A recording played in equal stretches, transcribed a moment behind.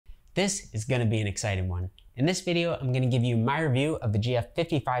This is going to be an exciting one. In this video, I'm going to give you my review of the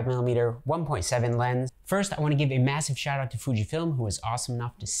GF55mm 1.7 lens. First, I want to give a massive shout out to Fujifilm, who was awesome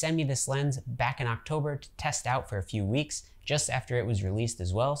enough to send me this lens back in October to test out for a few weeks, just after it was released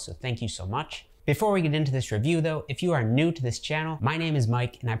as well, so thank you so much. Before we get into this review though, if you are new to this channel, my name is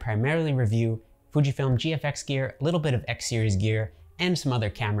Mike and I primarily review Fujifilm GFX gear, a little bit of X series gear, and some other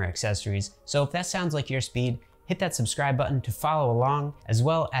camera accessories. So if that sounds like your speed, hit that subscribe button to follow along, as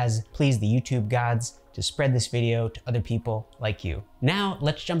well as please the YouTube gods to spread this video to other people like you. Now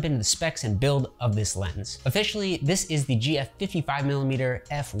let's jump into the specs and build of this lens. Officially, this is the GF55mm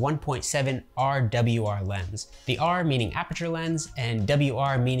f1.7 RWR lens. The R meaning aperture lens and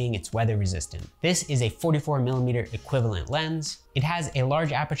WR meaning it's weather resistant. This is a 44mm equivalent lens. It has a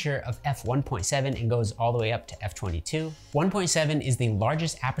large aperture of f1.7 and goes all the way up to f22. 1.7 is the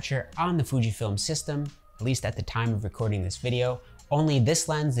largest aperture on the Fujifilm system, at least at the time of recording this video. Only this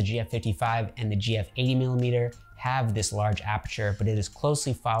lens, the GF55 and the GF80mm, have this large aperture, but it is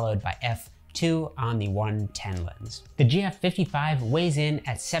closely followed by f2 on the 110 lens. The GF55 weighs in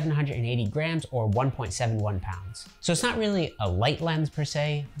at 780 grams or 1.71 pounds. So it's not really a light lens per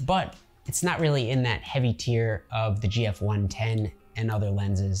se, but it's not really in that heavy tier of the GF110 and other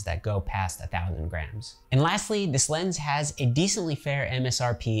lenses that go past 1,000 grams. And lastly, this lens has a decently fair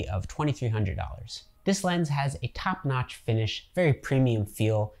MSRP of $2,300. This lens has a top-notch finish, very premium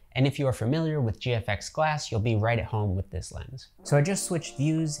feel, and if you are familiar with GFX glass, you'll be right at home with this lens. So I just switched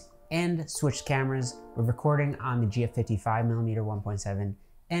views and switched cameras. We're recording on the GF55mm 1.7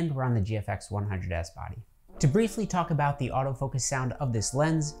 and we're on the GFX 100S body. To briefly talk about the autofocus sound of this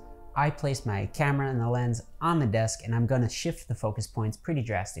lens, I placed my camera and the lens on the desk and I'm gonna shift the focus points pretty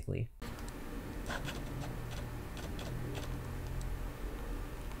drastically.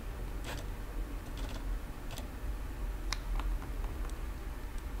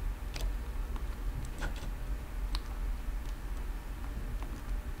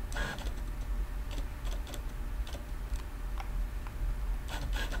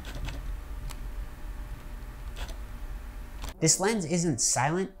 This lens isn't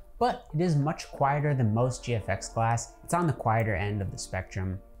silent, but it is much quieter than most GFX glass. It's on the quieter end of the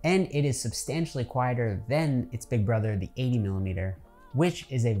spectrum, and it is substantially quieter than its big brother, the 80mm, which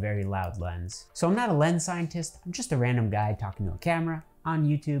is a very loud lens. So I'm not a lens scientist, I'm just a random guy talking to a camera on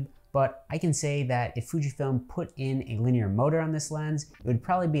YouTube, but I can say that if Fujifilm put in a linear motor on this lens, it would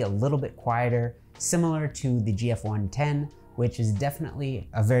probably be a little bit quieter, similar to the GF110, which is definitely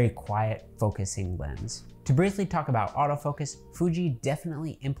a very quiet focusing lens. To briefly talk about autofocus, Fuji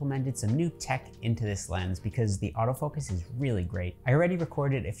definitely implemented some new tech into this lens because the autofocus is really great. I already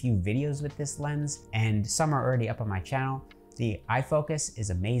recorded a few videos with this lens and some are already up on my channel. The eye focus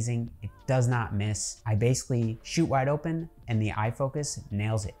is amazing. It does not miss. I basically shoot wide open and the eye focus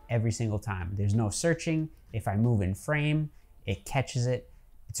nails it every single time. There's no searching. If I move in frame, it catches it.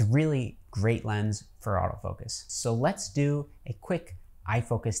 It's a really great lens for autofocus. So let's do a quick eye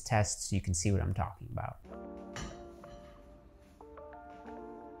focus test so you can see what I'm talking about.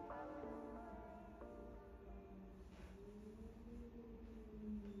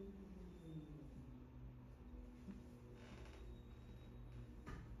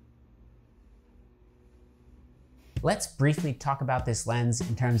 Let's briefly talk about this lens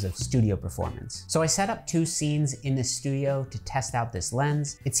in terms of studio performance. So I set up 2 scenes in the studio to test out this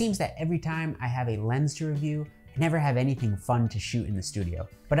lens. It seems that every time I have a lens to review, I never have anything fun to shoot in the studio.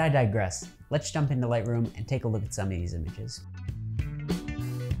 But I digress. Let's jump into Lightroom and take a look at some of these images.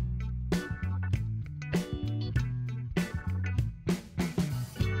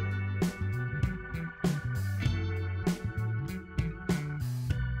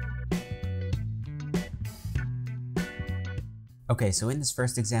 Okay, so in this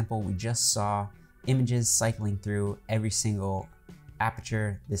first example, we just saw images cycling through every single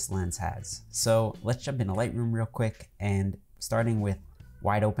aperture this lens has. So let's jump into Lightroom real quick, and starting with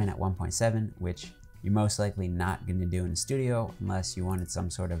wide open at 1.7, which you're most likely not going to do in the studio unless you wanted some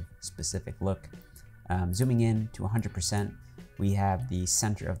sort of specific look. Zooming in to 100%, we have the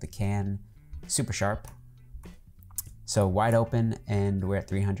center of the can super sharp. So wide open, and we're at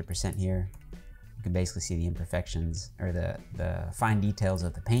 300% here. You can basically see the imperfections or the fine details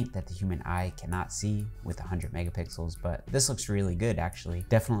of the paint that the human eye cannot see with 100 megapixels, but this looks really good actually.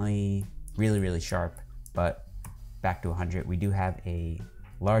 Definitely really sharp, but back to 100. We do have a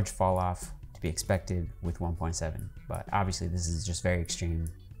large fall off to be expected with 1.7, but obviously this is just very extreme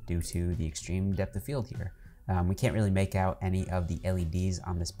due to the extreme depth of field here. We can't really make out any of the LEDs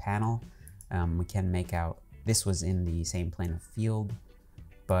on this panel. We can make out, this was in the same plane of field,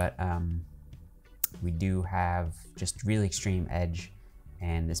 but we do have just really extreme edge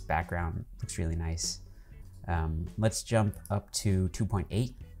and this background looks really nice. Let's jump up to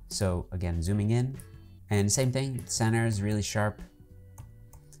 2.8. So again, zooming in, and same thing, center is really sharp,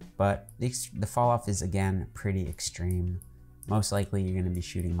 but the fall off is again pretty extreme. Most likely you're gonna be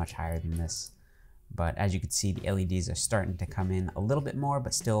shooting much higher than this. But as you can see, the LEDs are starting to come in a little bit more,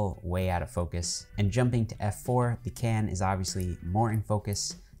 but still way out of focus. And jumping to f4, the can is obviously more in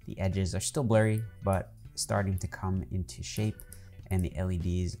focus. The edges are still blurry, but starting to come into shape. And the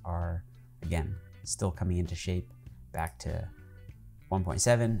LEDs are, again, still coming into shape. Back to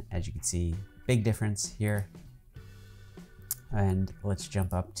 1.7, as you can see, big difference here. And let's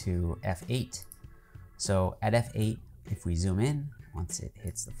jump up to f8. So at f8, if we zoom in, once it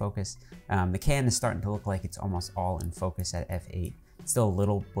hits the focus, the can is starting to look like it's almost all in focus at f8. It's still a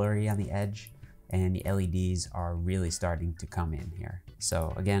little blurry on the edge, and the LEDs are really starting to come in here.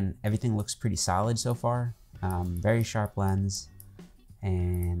 So again, everything looks pretty solid so far. Very sharp lens.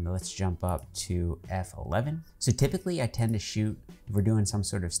 And let's jump up to f11. So typically I tend to shoot, if we're doing some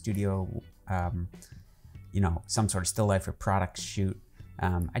sort of studio, you know, some sort of still life or product shoot,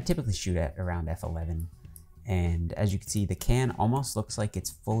 I typically shoot at around f11. And as you can see, the can almost looks like it's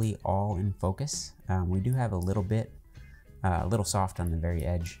fully all in focus. We do have a little bit, a little soft on the very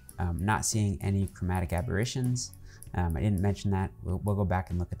edge. Not seeing any chromatic aberrations. I didn't mention that. We'll go back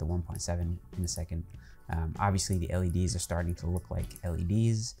and look at the 1.7 in a second. Obviously the LEDs are starting to look like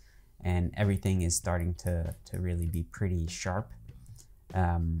LEDs, and everything is starting to really be pretty sharp.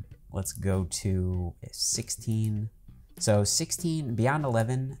 Let's go to 16. So 16, beyond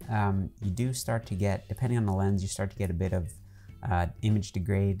 11, you do start to get, depending on the lens, you start to get a bit of image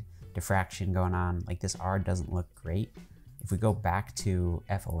degrade, diffraction going on. Like this R doesn't look great. If we go back to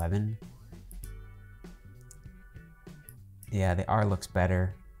f11, yeah, the R looks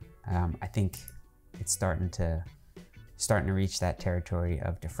better. I think it's starting to reach that territory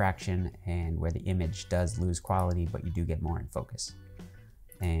of diffraction and where the image does lose quality, but you do get more in focus.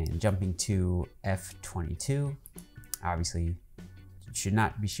 And jumping to f22, obviously should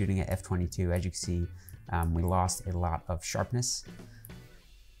not be shooting at f22. As you can see, we lost a lot of sharpness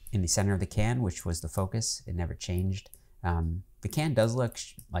in the center of the can, which was the focus. It never changed. The can does look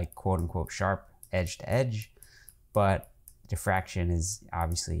like quote unquote sharp edge to edge, but diffraction is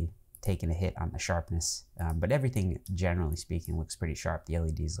obviously taking a hit on the sharpness. But everything, generally speaking, looks pretty sharp. The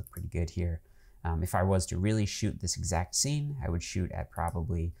LEDs look pretty good here. If I was to really shoot this exact scene, I would shoot at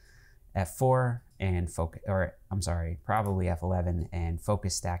probably f4 and focus, or I'm sorry, probably f11 and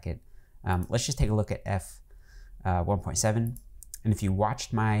focus stack it. Let's just take a look at f1.7. And if you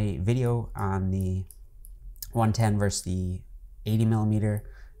watched my video on the 110 versus the 80mm,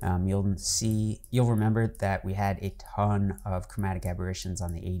 you'll remember that we had a ton of chromatic aberrations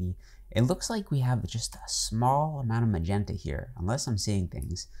on the 80. It looks like we have just a small amount of magenta here, unless I'm seeing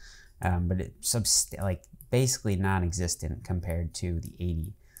things, but it's like basically non-existent compared to the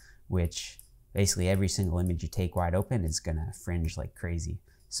 80, which basically every single image you take wide open is gonna fringe like crazy.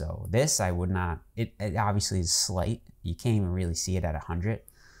 So this, I would not, it obviously is slight. You can't even really see it at 100.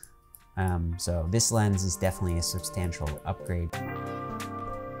 So this lens is definitely a substantial upgrade.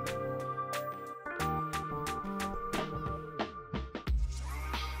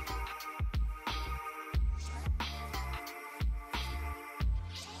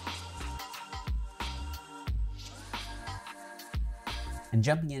 And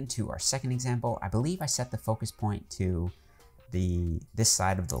jumping into our second example, I believe I set the focus point to this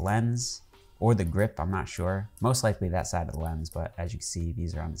side of the lens or the grip, I'm not sure. Most likely that side of the lens, but as you can see,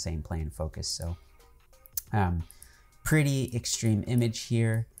 these are on the same plane of focus. So pretty extreme image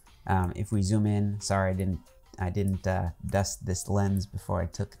here. If we zoom in, sorry, I didn't dust this lens before I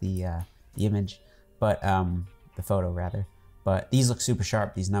took the image, but the photo rather. But these look super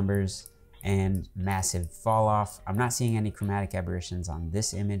sharp, these numbers, and massive fall off. I'm not seeing any chromatic aberrations on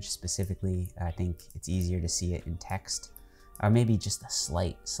this image specifically. I think it's easier to see it in text, or maybe just a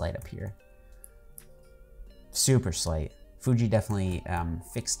slight up here. Super slight. Fuji definitely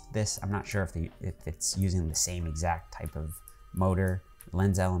fixed this. I'm not sure if it's using the same exact type of motor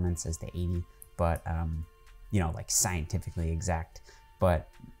lens elements as the 80, but you know, like scientifically exact. But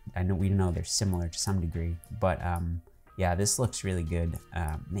I know we know they're similar to some degree. But yeah, this looks really good.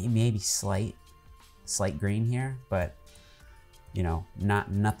 Maybe slight green here, but you know,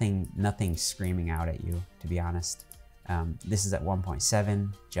 nothing screaming out at you, to be honest. This is at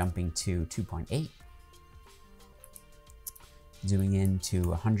 1.7, jumping to 2.8. Zooming in to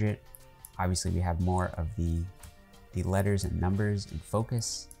 100. Obviously we have more of the letters and numbers in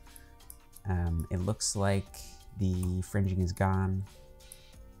focus. It looks like the fringing is gone,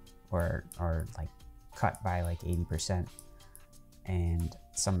 or like cut by like 80%. and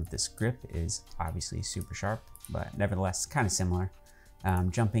some of this grip is obviously super sharp, but nevertheless kind of similar.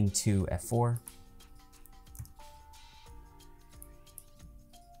 Jumping to f4.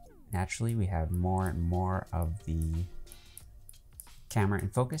 Naturally, we have more and more of the camera in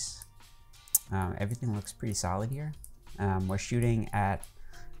focus. Everything looks pretty solid here. We're shooting at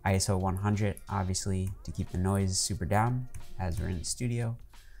ISO 100, obviously, to keep the noise super down as we're in the studio.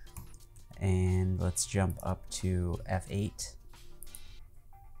 And let's jump up to f8.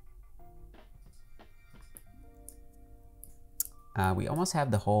 We almost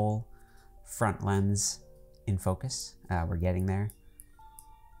have the whole front lens in focus. We're getting there.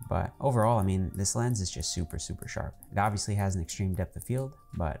 But overall, I mean, this lens is just super, super sharp. It obviously has an extreme depth of field,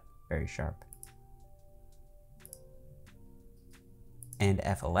 but very sharp. And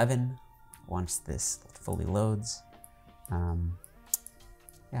f11, once this fully loads.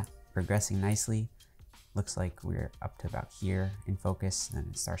 Yeah, progressing nicely. Looks like we're up to about here in focus, and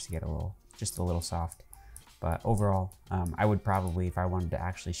it starts to get just a little soft. But overall, I would probably, if I wanted to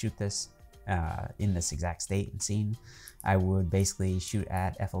actually shoot this in this exact state and scene, I would basically shoot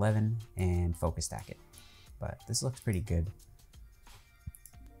at f11 and focus stack it. But this looks pretty good.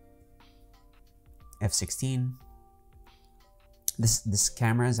 f16. This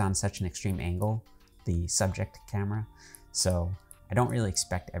camera is on such an extreme angle, the subject camera, so I don't really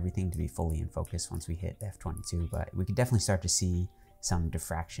expect everything to be fully in focus once we hit f22, but we could definitely start to see some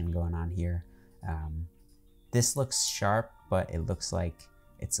diffraction going on here. This looks sharp, but it looks like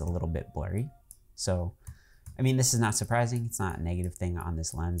it's a little bit blurry. So, I mean, this is not surprising. It's not a negative thing on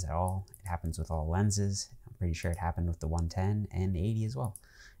this lens at all. It happens with all lenses. I'm pretty sure it happened with the 110 and 80 as well.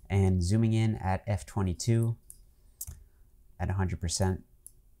 And zooming in at f22 at 100%,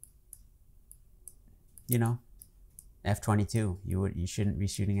 you know, f22, you shouldn't be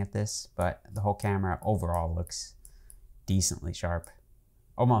shooting at this, but the whole camera overall looks decently sharp.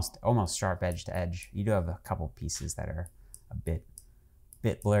 Almost sharp edge to edge. You do have a couple pieces that are a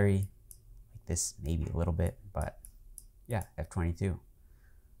bit blurry, like this maybe a little bit, but yeah, f22.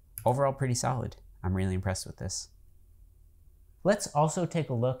 Overall pretty solid. I'm really impressed with this. Let's also take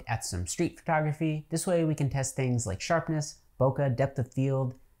a look at some street photography. This way we can test things like sharpness, bokeh, depth of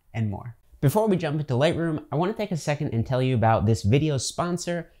field, and more. Before we jump into Lightroom, I want to take a second and tell you about this video's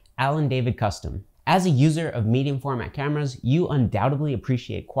sponsor, Alan David Custom. As a user of medium format cameras, you undoubtedly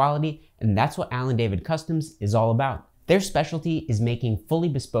appreciate quality, and that's what Alan David Customs is all about. Their specialty is making fully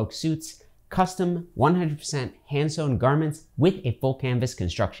bespoke suits, custom 100% hand-sewn garments with a full canvas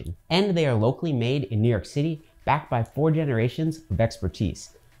construction. And they are locally made in New York City, backed by 4 generations of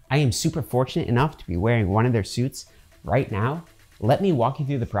expertise. I am super fortunate enough to be wearing one of their suits right now. Let me walk you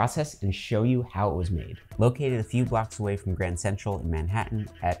through the process and show you how it was made. Located a few blocks away from Grand Central in Manhattan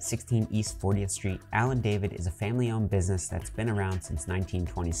at 16 East 40th Street, Alan David is a family-owned business that's been around since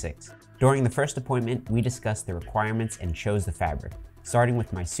 1926. During the first appointment, we discussed the requirements and chose the fabric, starting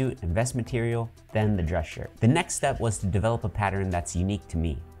with my suit and vest material, then the dress shirt. The next step was to develop a pattern that's unique to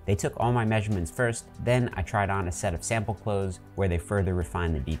me. They took all my measurements first, then I tried on a set of sample clothes where they further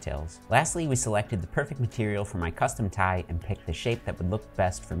refined the details. Lastly, we selected the perfect material for my custom tie and picked the shape that would look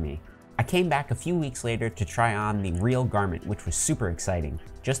best for me. I came back a few weeks later to try on the real garment, which was super exciting.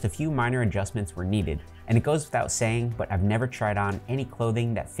 Just a few minor adjustments were needed, and it goes without saying, but I've never tried on any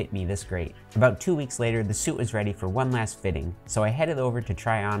clothing that fit me this great. About 2 weeks later, the suit was ready for one last fitting, so I headed over to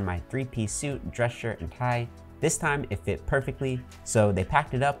try on my 3-piece suit, dress shirt, and tie. This time it fit perfectly, so they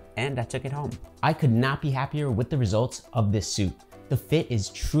packed it up and I took it home. I could not be happier with the results of this suit. The fit is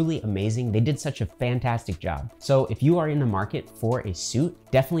truly amazing. They did such a fantastic job. So if you are in the market for a suit,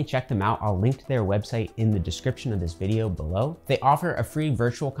 definitely check them out. I'll link to their website in the description of this video below. They offer a free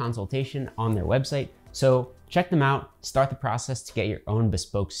virtual consultation on their website, so check them out, start the process to get your own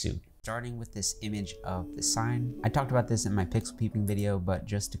bespoke suit. Starting with this image of the sign. I talked about this in my pixel peeping video, but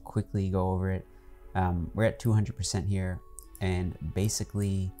just to quickly go over it, we're at 200% here, and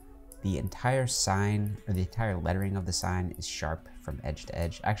basically the entire sign, or the entire lettering of the sign, is sharp from edge to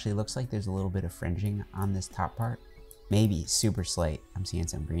edge. Actually, it looks like there's a little bit of fringing on this top part. Maybe super slight. I'm seeing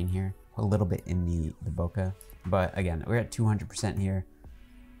some green here. A little bit in the bokeh. But again, we're at 200% here.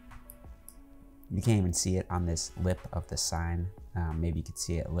 You can't even see it on this lip of the sign. Maybe you could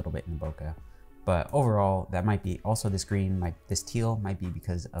see it a little bit in the bokeh. But overall, that might be also this green, this teal might be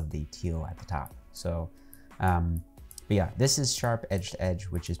because of the teal at the top. So, but yeah, this is sharp edge to edge,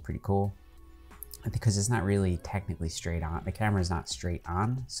 which is pretty cool because it's not really technically straight on. The camera is not straight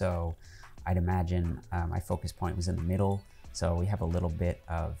on, so I'd imagine my focus point was in the middle. So we have a little bit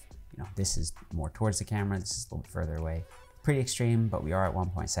of, you know, this is more towards the camera, this is a little bit further away. Pretty extreme, but we are at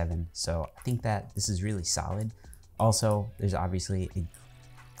 1.7, so I think that this is really solid. Also, there's obviously a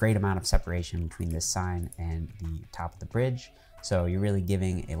great amount of separation between this sign and the top of the bridge. So you're really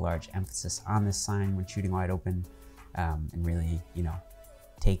giving a large emphasis on this sign when shooting wide open, and really, you know,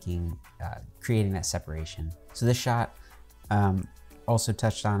 creating that separation. So this shot, also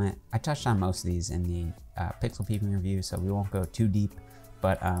touched on it. I touched on most of these in the pixel peeping review, so we won't go too deep,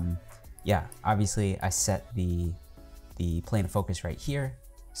 but yeah, obviously I set the plane of focus right here.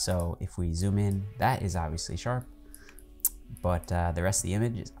 So if we zoom in, that is obviously sharp, but the rest of the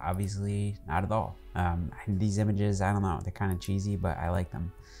image is obviously not at all. These images, I don't know, they're kind of cheesy, but I like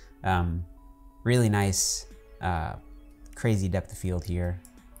them. Really nice, crazy depth of field here,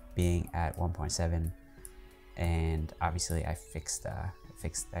 being at 1.7, and obviously I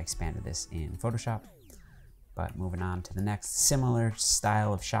expanded this in Photoshop. But moving on to the next similar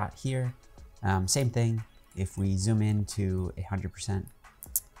style of shot here, same thing. If we zoom in to 100%,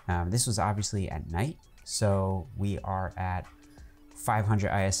 this was obviously at night, so we are at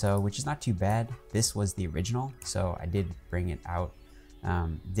 500 ISO, which is not too bad. This was the original, so I did bring it out,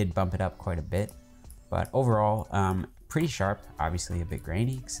 did bump it up quite a bit, but overall, pretty sharp. Obviously a bit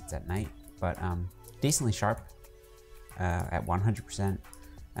grainy because it's at night, but decently sharp at 100%.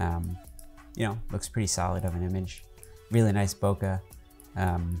 You know, looks pretty solid of an image. Really nice bokeh.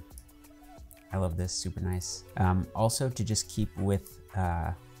 I love this, super nice. Also, to just keep with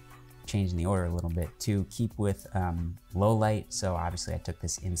changing the order a little bit, to keep with low light. So obviously I took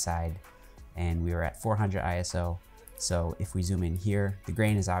this inside and we were at 400 ISO. So if we zoom in here, the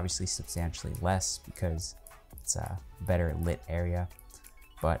grain is obviously substantially less because it's a better lit area.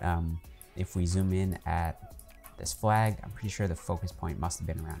 But if we zoom in at this flag, I'm pretty sure the focus point must have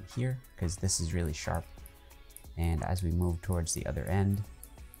been around here because this is really sharp. And as we move towards the other end,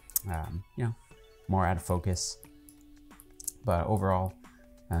 you know, more out of focus. But overall,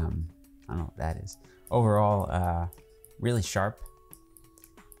 I don't know what that is. Overall, really sharp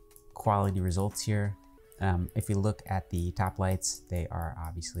quality results here. If you look at the top lights, they are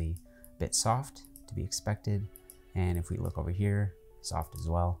obviously a bit soft, to be expected. And if we look over here, soft as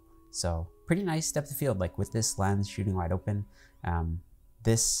well. So pretty nice depth of field, like with this lens shooting wide open.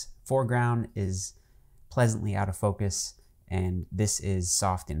 This foreground is pleasantly out of focus, and this is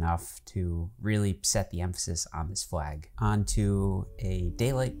soft enough to really set the emphasis on this flag. Onto a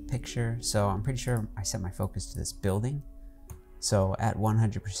daylight picture. So I'm pretty sure I set my focus to this building. So at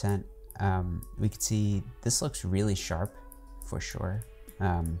 100%, we could see this looks really sharp for sure.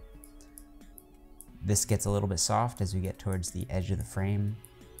 This gets a little bit soft as we get towards the edge of the frame.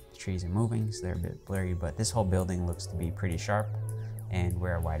 The trees are moving, so they're a bit blurry, but this whole building looks to be pretty sharp, and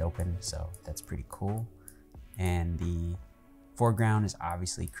we're wide open, so that's pretty cool. And the foreground is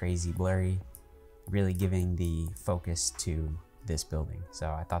obviously crazy blurry, really giving the focus to this building. So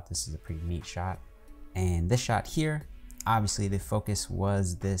I thought this is a pretty neat shot. And this shot here, obviously the focus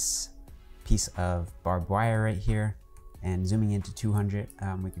was this piece of barbed wire right here. And zooming into 200,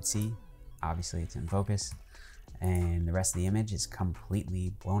 we could see, obviously it's in focus, and the rest of the image is completely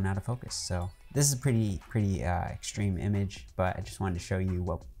blown out of focus. So this is a pretty extreme image, but I just wanted to show you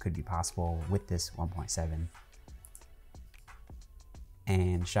what could be possible with this 1.7.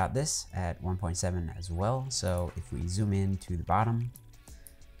 And shot this at 1.7 as well. So if we zoom in to the bottom,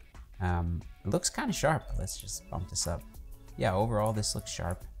 it looks kind of sharp. Let's just bump this up. Yeah, overall this looks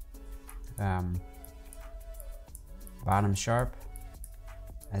sharp. Bottom sharp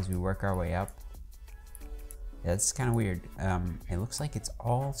as we work our way up. Yeah, it's kind of weird. It looks like it's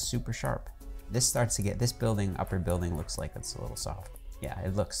all super sharp. This starts to get, this building, upper building looks like it's a little soft. Yeah,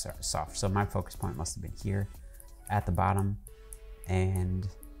 it looks soft. So my focus point must have been here at the bottom, and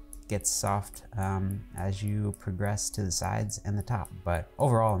gets soft as you progress to the sides and the top. But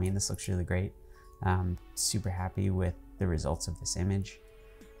overall, I mean, this looks really great. Super happy with the results of this image.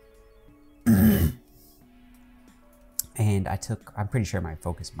 And I'm pretty sure my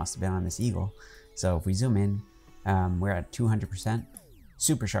focus must have been on this eagle. So if we zoom in, we're at 200%,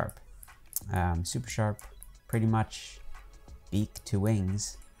 super sharp. Super sharp, pretty much beak to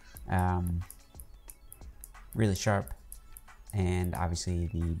wings. Really sharp. And obviously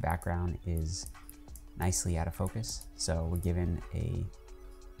the background is nicely out of focus. So we're given a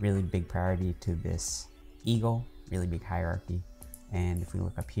really big priority to this eagle, really big hierarchy. And if we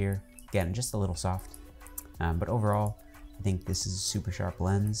look up here, again, just a little soft. But overall, I think this is a super sharp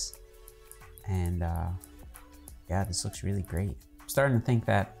lens. And yeah, this looks really great. I'm starting to think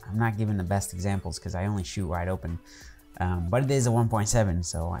that I'm not giving the best examples because I only shoot wide open. But it is a 1.7,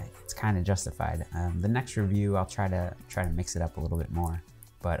 so it's kind of justified. The next review, I'll try to mix it up a little bit more.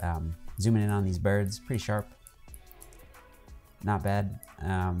 But zooming in on these birds, pretty sharp. Not bad.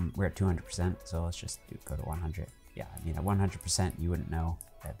 We're at 200%, so let's just go to 100. yeah, I mean, at 100%, you wouldn't know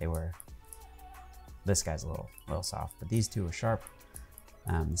that they were, this guy's a little soft, but these two are sharp.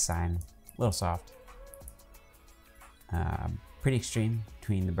 The sign, a little soft. Pretty extreme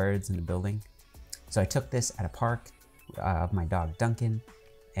between the birds and the building. So I took this at a park of my dog Duncan,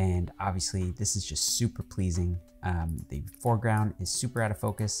 and obviously this is just super pleasing. The foreground is super out of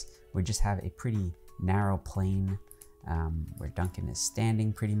focus. We just have a pretty narrow plane where Duncan is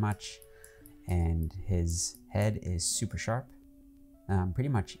standing pretty much, and his head is super sharp, pretty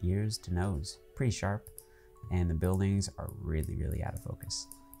much ears to nose, pretty sharp, and the buildings are really out of focus.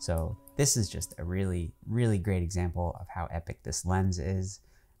 So this is just a really great example of how epic this lens is.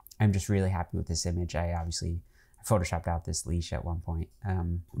 I'm just really happy with this image. I obviously photoshopped out this leash at one point,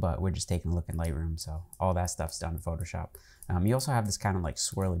 but we're just taking a look in Lightroom, so all that stuff's done in Photoshop. You also have this kind of like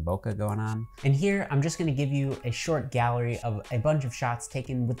swirly bokeh going on. And here, I'm just gonna give you a short gallery of a bunch of shots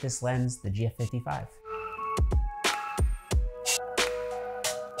taken with this lens, the GF55.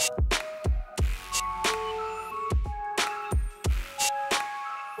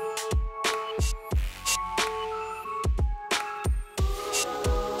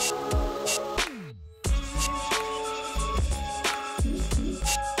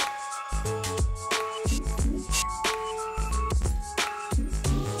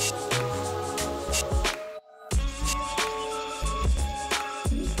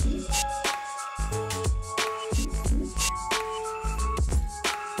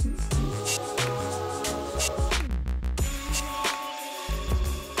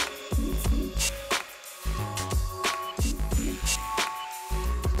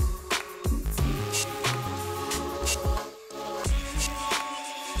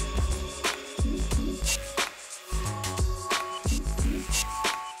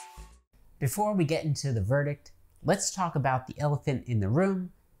 Before we get into the verdict, let's talk about the elephant in the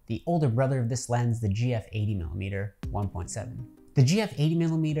room, the older brother of this lens, the GF80mm 1.7. The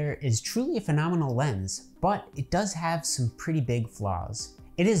GF80mm is truly a phenomenal lens, but it does have some pretty big flaws.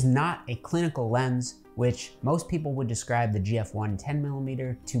 It is not a clinical lens, which most people would describe the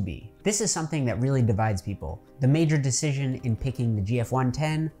GF110mm to be. This is something that really divides people. The major decision in picking the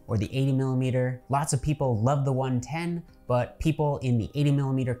GF110 or the 80mm, lots of people love the 110, but people in the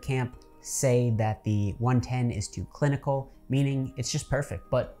 80mm camp say that the 110 is too clinical, meaning it's just perfect,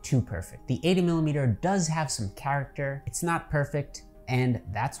 but too perfect. The 80mm does have some character. It's not perfect, and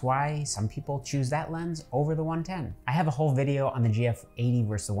that's why some people choose that lens over the 110. I have a whole video on the GF80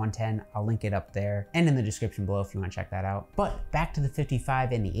 versus the 110. I'll link it up there and in the description below if you want to check that out. But back to the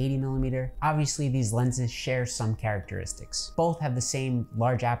 55 and the 80mm. Obviously, these lenses share some characteristics. Both have the same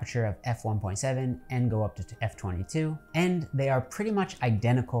large aperture of f1.7 and go up to f22, and they are pretty much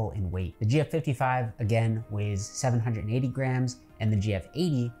identical in weight. The GF55 again weighs 780 grams, and the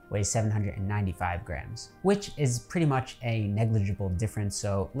GF80 weighs 795 grams, which is pretty much a negligible difference,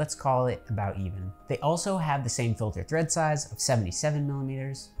 so let's call it about even. They also have the same filter thread size of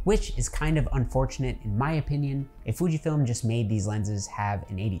 77mm, which is kind of unfortunate in my opinion. If Fujifilm just made these lenses have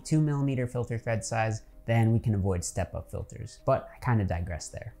an 82mm filter thread size, then we can avoid step-up filters, but I kind of digress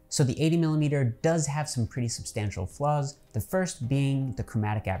there. So the 80mm does have some pretty substantial flaws, the first being the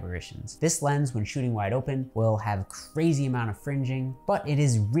chromatic aberrations. This lens, when shooting wide open, will have crazy amount of fringing, but it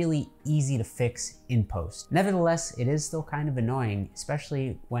is really easy to fix in post. Nevertheless, it is still kind of annoying,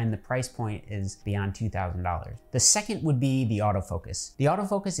 especially when the price point is beyond $2,000. The second would be the autofocus. The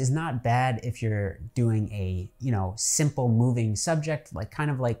autofocus is not bad if you're doing a, simple moving subject, like kind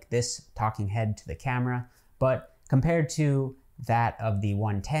of like this talking head to the camera, but compared to that of the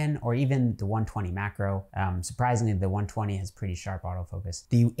 110 or even the 120 macro. Surprisingly, the 120 has pretty sharp autofocus.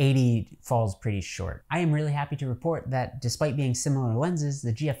 The 80 falls pretty short. I am really happy to report that despite being similar lenses,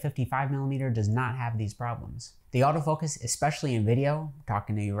 the GF55mm does not have these problems. The autofocus, especially in video, I'm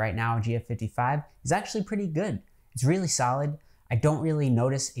talking to you right now, GF55, is actually pretty good. It's really solid. I don't really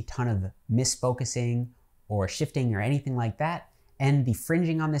notice a ton of misfocusing or shifting or anything like that. And the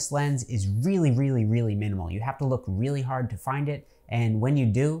fringing on this lens is really minimal. You have to look really hard to find it. And when you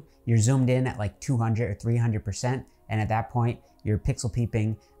do, you're zoomed in at like 200 or 300%. And at that point, you're pixel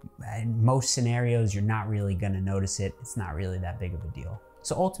peeping. In most scenarios, you're not really gonna notice it. It's not really that big of a deal.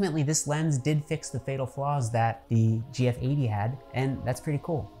 So ultimately, this lens did fix the fatal flaws that the GF80 had, and that's pretty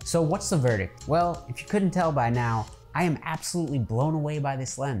cool. So what's the verdict? Well, if you couldn't tell by now, I am absolutely blown away by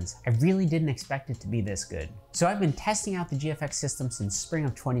this lens. I really didn't expect it to be this good. So I've been testing out the GFX system since spring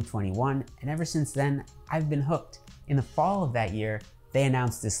of 2021, and ever since then, I've been hooked. In the fall of that year, they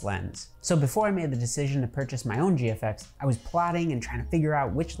announced this lens. So before I made the decision to purchase my own GFX, I was plotting and trying to figure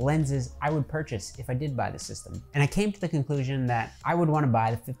out which lenses I would purchase if I did buy the system. And I came to the conclusion that I would want to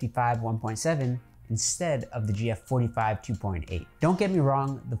buy the 55 1.7 instead of the GF45 2.8. Don't get me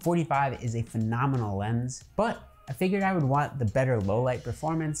wrong, the 45 is a phenomenal lens, but I figured I would want the better low light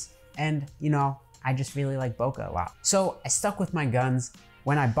performance, and you know, I just really like bokeh a lot. So I stuck with my guns.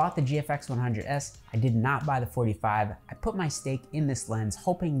 When I bought the GFX100S, I did not buy the 45. I put my stake in this lens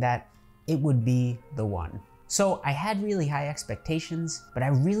hoping that it would be the one. So I had really high expectations, but I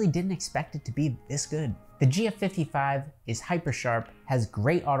really didn't expect it to be this good. The GF55 is hyper sharp, has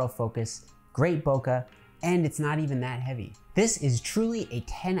great autofocus, great bokeh, and it's not even that heavy. This is truly a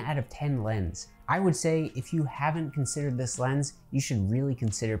 10 out of 10 lens. I would say if you haven't considered this lens, you should really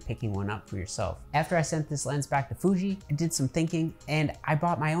consider picking one up for yourself. After I sent this lens back to Fuji, I did some thinking and I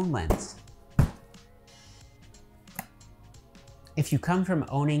bought my own lens. If you come from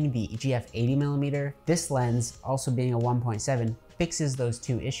owning the GF80mm, this lens, also being a 1.7, fixes those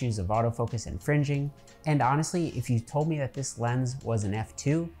two issues of autofocus and fringing. And honestly, if you told me that this lens was an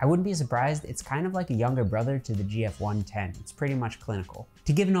f2, I wouldn't be surprised. It's kind of like a younger brother to the GF110. It's pretty much clinical.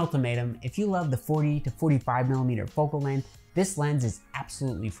 To give an ultimatum, if you love the 40 to 45mm focal length, this lens is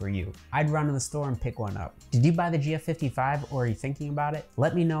absolutely for you. I'd run to the store and pick one up. Did you buy the GF55 or are you thinking about it?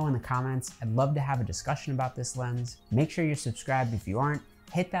 Let me know in the comments. I'd love to have a discussion about this lens. Make sure you're subscribed if you aren't.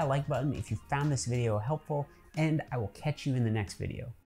 Hit that like button if you found this video helpful, and I will catch you in the next video.